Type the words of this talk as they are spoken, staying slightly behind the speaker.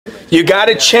You got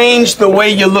to change the way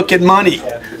you look at money.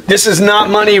 This is not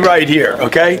money right here,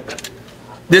 okay?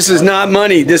 This is not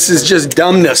money. This is just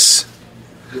dumbness.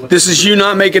 This is you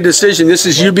not making a decision. This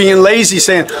is you being lazy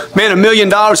saying, man, $1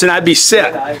 million and I'd be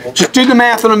set. Just do the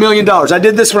math on $1 million. I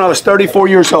did this when I was 34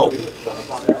 years old.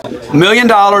 $1 million.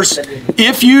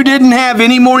 If you didn't have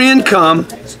any more income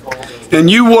and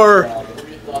you were,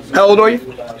 how old are you?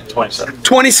 27.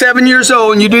 27 years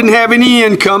old and you didn't have any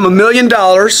income, $1 million.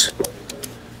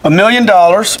 $1 million.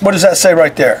 What does that say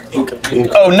right there?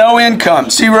 Oh, no income,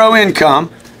 zero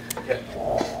income.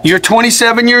 You're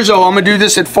 27 years old. I'm going to do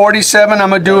this at 47. I'm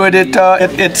going to do it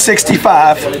at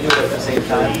 65.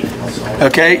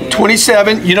 Okay,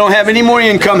 27. You don't have any more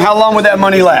income. How long would that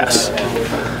money last?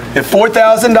 At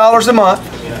 $4,000 a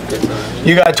month,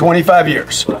 you got 25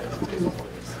 years.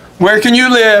 Where can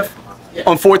you live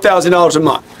on $4,000 a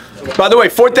month? By the way,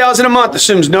 $4,000 a month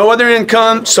assumes no other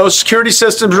income, Social Security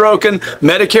system's broken,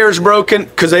 Medicare is broken,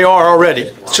 because they are already.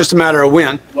 It's just a matter of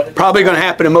when. Probably going to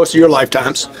happen in most of your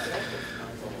lifetimes.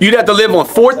 You'd have to live on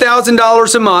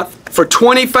 $4,000 a month for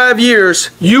 25 years.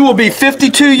 You will be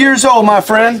 52 years old, my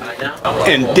friend,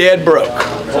 and dead broke.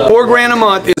 $4,000 a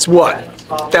month is what?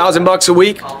 $1,000 a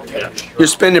week? You're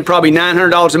spending probably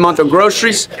 $900 a month on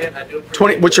groceries.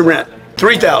 What's your rent?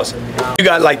 $3,000. You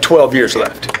got like 12 years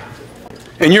left.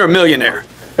 And you're a millionaire.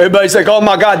 Everybody's like, oh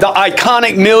my God, the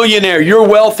iconic millionaire. You're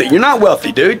wealthy. You're not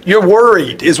wealthy, dude. You're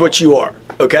worried is what you are,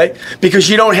 okay? Because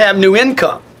you don't have new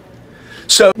income.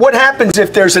 So what happens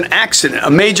if there's an accident,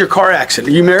 a major car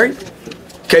accident? Are you married?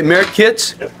 Okay, married,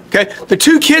 kids? Okay, the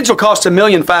 2 kids will cost $1.5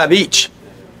 million each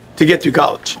to get through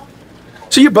college.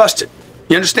 So you're busted.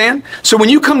 You understand? So when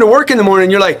you come to work in the morning,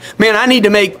 you're like, man, I need to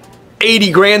make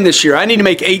 80 grand this year. I need to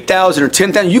make 8,000 or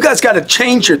 10,000. You guys got to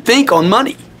change your think on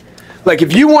money. Like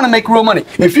if you want to make real money,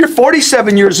 if you're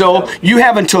 47 years old, you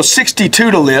have until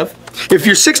 62 to live. If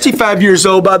you're 65 years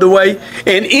old, by the way,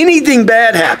 and anything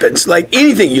bad happens, like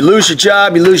anything, you lose your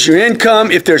job, you lose your income,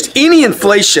 if there's any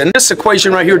inflation, this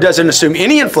equation right here doesn't assume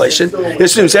any inflation. It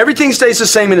assumes everything stays the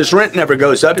same and his rent never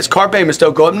goes up, his car payments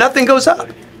don't go up, nothing goes up.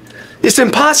 It's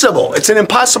impossible. It's an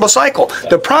impossible cycle.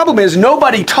 The problem is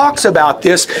nobody talks about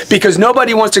this because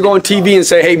nobody wants to go on TV and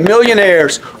say, hey,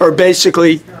 millionaires are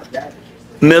basically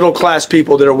middle-class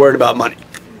people that are worried about money.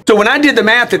 So when I did the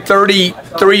math at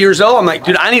 33 years old, I'm like,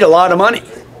 dude, I need a lot of money.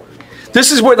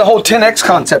 This is where the whole 10X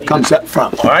concept comes up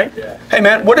from, all right? Hey,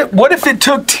 man, what if it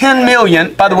took 10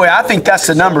 million? By the way, I think that's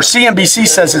the number. CNBC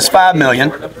says it's 5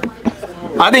 million.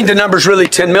 I think the number's really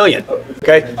 10 million,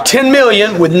 okay? 10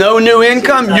 million with no new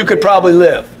income, you could probably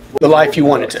live the life you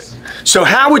wanted to. So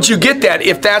how would you get that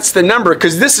if that's the number?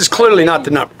 Because this is clearly not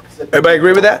the number. Everybody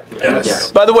agree with that?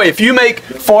 Yes. By the way, if you make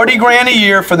 40 grand a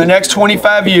year for the next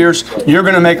 25 years, you're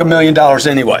going to make $1 million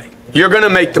anyway. You're going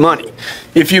to make the money.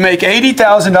 If you make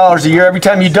 $80,000 a year, every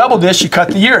time you double this, you cut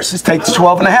the years. It takes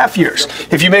 12 and a half years.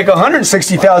 If you make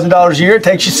 $160,000 a year, it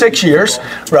takes you 6 years,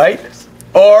 right?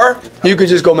 Or you could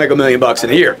just go make $1 million in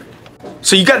a year.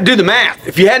 So you got to do the math.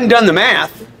 If you hadn't done the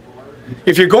math,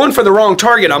 if you're going for the wrong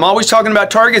target, I'm always talking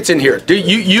about targets in here.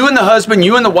 You and the husband,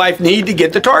 you and the wife need to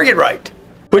get the target right.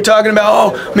 We're talking about,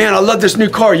 oh man, I love this new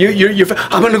car.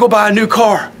 I'm going to go buy a new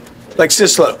car, like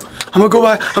Sislo. I'm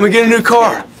going to get a new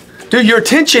car. Dude, your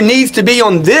attention needs to be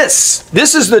on this.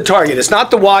 This is the target. It's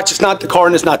not the watch, it's not the car,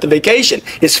 and it's not the vacation.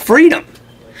 It's freedom.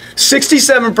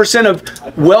 67%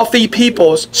 of wealthy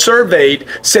people surveyed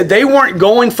said they weren't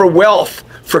going for wealth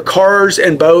for cars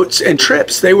and boats and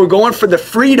trips. They were going for the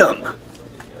freedom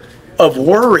of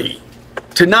worry.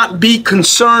 To not be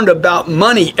concerned about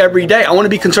money every day. I want to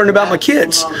be concerned about my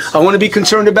kids. I want to be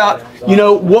concerned about,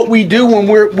 what we do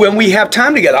when we have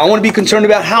time together. I want to be concerned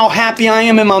about how happy I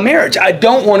am in my marriage. I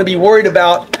don't want to be worried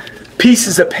about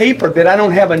pieces of paper that I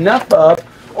don't have enough of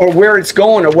or where it's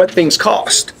going or what things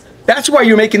cost. That's why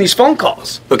you're making these phone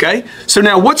calls, okay? So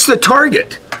now what's the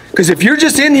target? Because if you're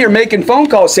just in here making phone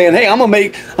calls saying, hey, I'm gonna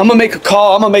make a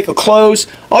call, I'm gonna make a close,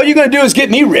 all you're gonna do is get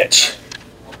me rich.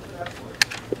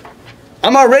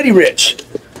 I'm already rich,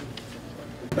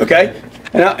 okay?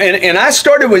 And I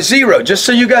started with zero, just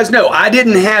so you guys know. I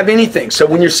didn't have anything. So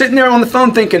when you're sitting there on the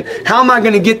phone thinking, how am I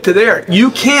going to get to there? You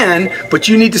can, but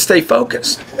you need to stay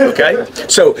focused, okay?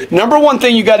 So number one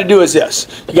thing you got to do is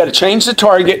this. You got to change the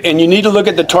target, and you need to look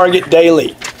at the target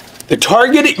daily. The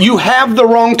target, you have the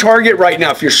wrong target right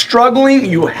now. If you're struggling,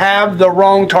 you have the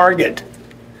wrong target.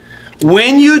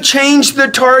 When you change the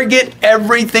target,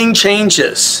 everything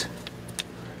changes.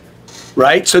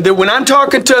 Right? So that when I'm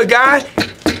talking to a guy,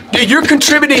 dude, you're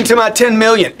contributing to my 10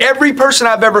 million. Every person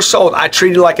I've ever sold, I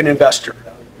treated like an investor.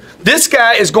 This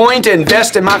guy is going to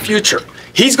invest in my future.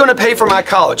 He's going to pay for my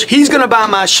college. He's going to buy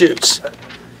my shoes.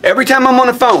 Every time I'm on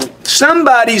the phone,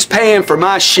 somebody's paying for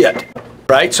my shit,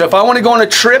 right? So if I want to go on a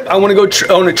trip, I want to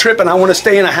go on a trip and I want to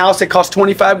stay in a house that costs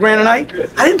 25 grand a night.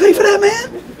 I didn't pay for that,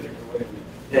 man.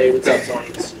 Hey, what's up,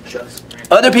 Tony?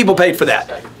 Other people paid for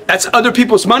that. That's other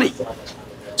people's money.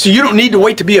 So you don't need to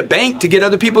wait to be a bank to get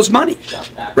other people's money,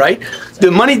 right? The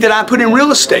money that I put in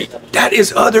real estate, that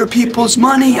is other people's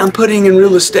money I'm putting in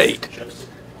real estate.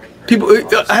 People,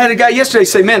 I had a guy yesterday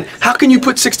say, man, how can you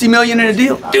put 60 million in a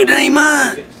deal? Dude, it ain't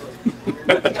mine.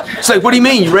 It's like, what do you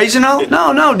mean? You raising all?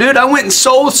 No, dude, I went and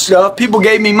sold stuff. People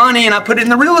gave me money and I put it in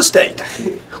the real estate,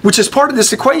 which is part of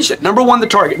this equation. Number one, the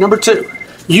target. Number two,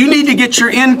 you need to get your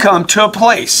income to a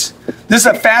place. This is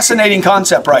a fascinating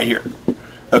concept right here.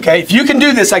 Okay, if you can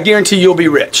do this, I guarantee you'll be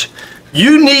rich.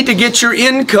 You need to get your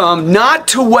income not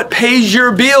to what pays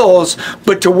your bills,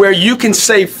 but to where you can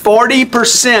save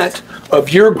 40% of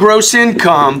your gross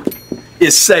income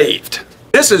is saved.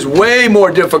 This is way more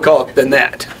difficult than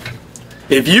that.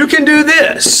 If you can do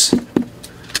this,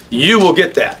 you will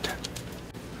get that.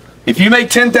 If you make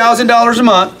 $10,000 a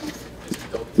month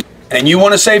and you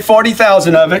want to save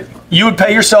 40,000 of it, you would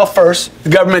pay yourself first. The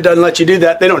government doesn't let you do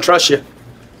that. They don't trust you.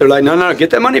 They're like, no, get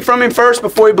that money from him first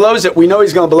before he blows it. We know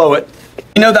he's going to blow it.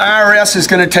 You know, the IRS is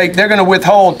going to they're going to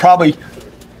withhold probably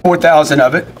 4,000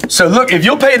 of it. So look, if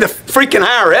you'll pay the freaking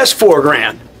IRS 4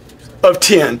 grand of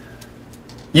 10,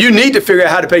 you need to figure out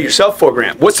how to pay yourself 4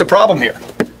 grand. What's the problem here?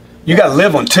 You got to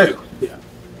live on 2.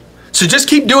 So just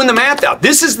keep doing the math out.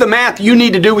 This is the math you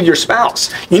need to do with your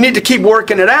spouse. You need to keep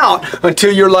working it out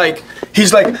until you're like,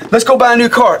 he's like, let's go buy a new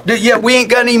car. Yeah, we ain't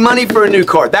got any money for a new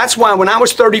car. That's why when I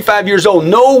was 35 years old,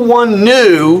 no one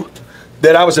knew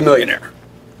that I was a millionaire.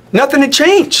 Nothing had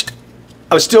changed.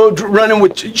 I was still running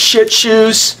with shit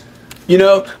shoes, you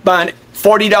know, buying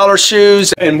 $40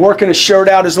 shoes and working a shirt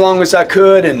out as long as I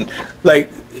could. And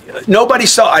like, nobody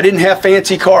saw, I didn't have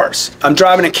fancy cars. I'm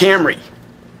driving a Camry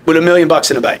with $1 million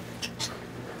in the bank.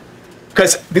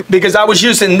 Because I was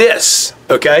using this,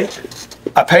 okay?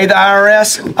 I pay the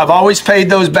IRS. I've always paid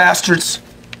those bastards.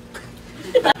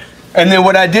 And then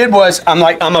what I did was,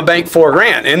 I'm a bank 4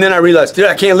 grand. And then I realized, dude,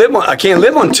 I can't live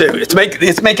on 2.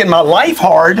 It's making my life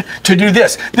hard to do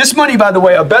this. This money, by the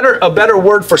way, a better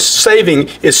word for saving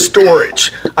is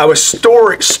storage. I was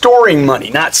storing money,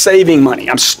 not saving money.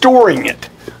 I'm storing it.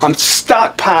 I'm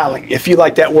stockpiling, if you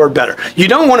like that word better. You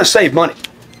don't want to save money.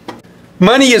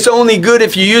 Money is only good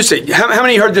if you use it. How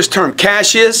many heard this term?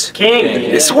 Cash is? King.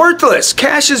 It's worthless.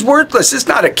 Cash is worthless. It's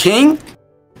not a king.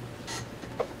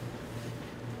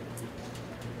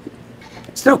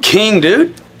 It's no king,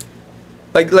 dude.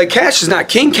 Like cash is not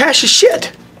king. Cash is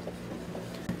shit.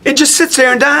 It just sits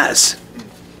there and dies.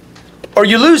 Or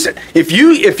you lose it. If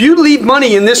you leave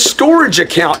money in this storage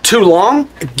account too long,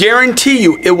 I guarantee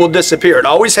you it will disappear. It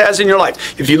always has in your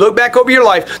life. If you look back over your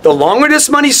life, the longer this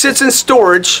money sits in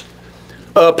storage,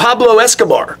 Pablo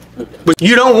Escobar. But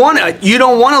you don't want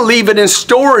to leave it in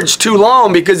storage too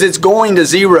long because it's going to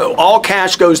zero. All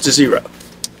cash goes to zero.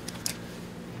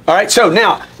 All right, so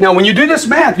now when you do this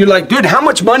math, you're like, dude, how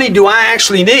much money do I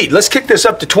actually need? Let's kick this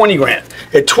up to 20 grand.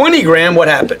 At 20 grand, what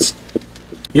happens?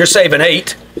 You're saving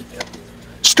 8.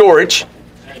 Storage.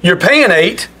 You're paying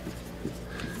 8.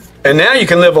 And now you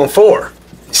can live on 4.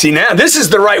 See, now this is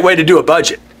the right way to do a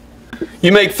budget.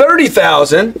 You make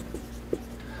 30,000.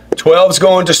 12's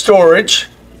going to storage,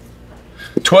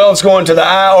 12's going to the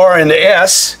IR and the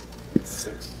S,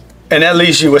 and that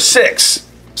leaves you with 6.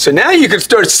 So now you can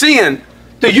start seeing,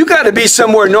 dude, you got to be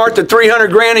somewhere north of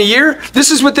 300 grand a year. This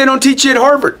is what they don't teach you at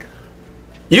Harvard.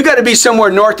 You got to be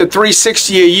somewhere north of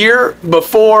 360 a year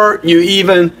before you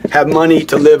even have money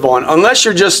to live on, unless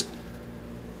you're just,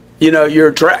 you know, you're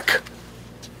a dreck.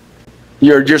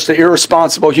 You're just an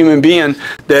irresponsible human being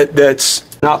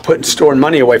that's not storing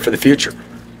money away for the future.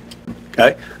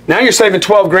 Okay. Now you're saving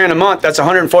 12 grand a month. That's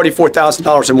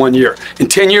 $144,000 in 1 year. In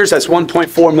 10 years, that's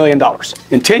 $1.4 million.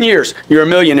 In 10 years, you're a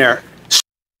millionaire.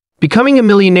 Becoming a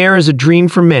millionaire is a dream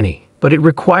for many, but it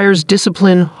requires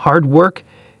discipline, hard work,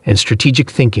 and strategic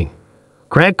thinking.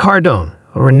 Grant Cardone,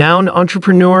 a renowned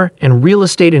entrepreneur and real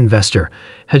estate investor,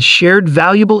 has shared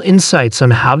valuable insights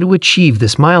on how to achieve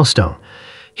this milestone.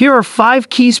 Here are 5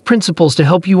 key principles to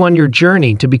help you on your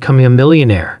journey to becoming a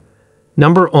millionaire.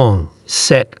 Number 1.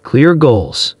 Set clear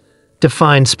goals.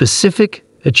 Define specific,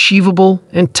 achievable,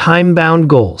 and time-bound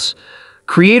goals.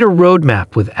 Create a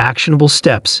roadmap with actionable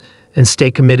steps and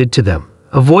stay committed to them.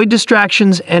 Avoid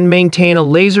distractions and maintain a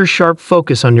laser-sharp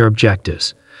focus on your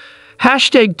objectives.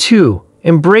 Hashtag 2.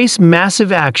 Embrace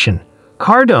massive action.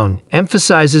 Cardone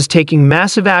emphasizes taking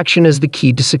massive action as the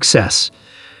key to success.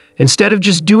 Instead of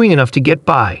just doing enough to get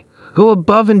by, go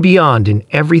above and beyond in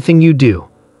everything you do.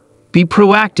 Be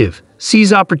proactive.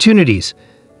 seize opportunities,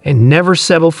 and never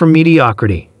settle for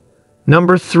mediocrity.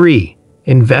 Number 3,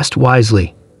 invest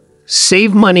wisely.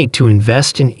 Save money to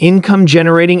invest in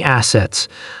income-generating assets.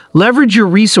 Leverage your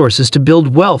resources to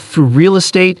build wealth through real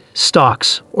estate,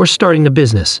 stocks, or starting a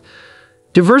business.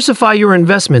 Diversify your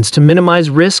investments to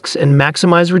minimize risks and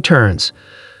maximize returns.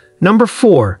 Number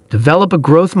 4, develop a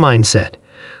growth mindset.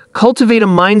 Cultivate a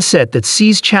mindset that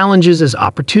sees challenges as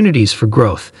opportunities for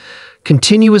growth.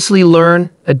 Continuously learn,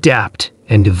 adapt,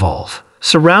 and evolve.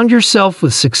 Surround yourself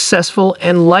with successful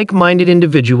and like-minded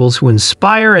individuals who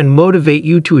inspire and motivate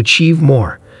you to achieve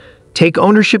more. Take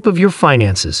ownership of your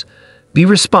finances. Be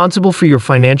responsible for your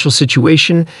financial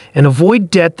situation and avoid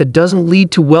debt that doesn't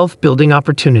lead to wealth-building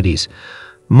opportunities.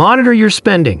 Monitor your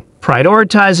spending,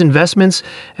 prioritize investments,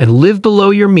 and live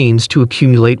below your means to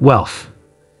accumulate wealth.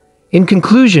 In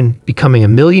conclusion, becoming a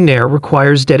millionaire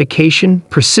requires dedication,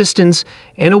 persistence,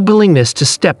 and a willingness to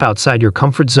step outside your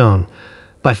comfort zone.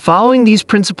 By following these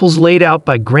principles laid out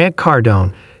by Grant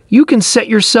Cardone, you can set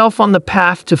yourself on the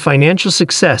path to financial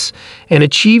success and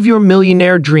achieve your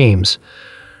millionaire dreams.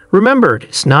 Remember,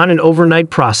 it's not an overnight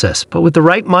process, but with the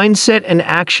right mindset and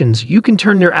actions, you can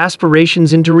turn your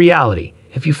aspirations into reality.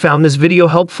 If you found this video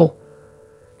helpful,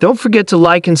 don't forget to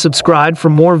like and subscribe for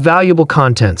more valuable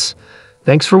contents.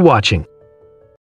 Thanks for watching.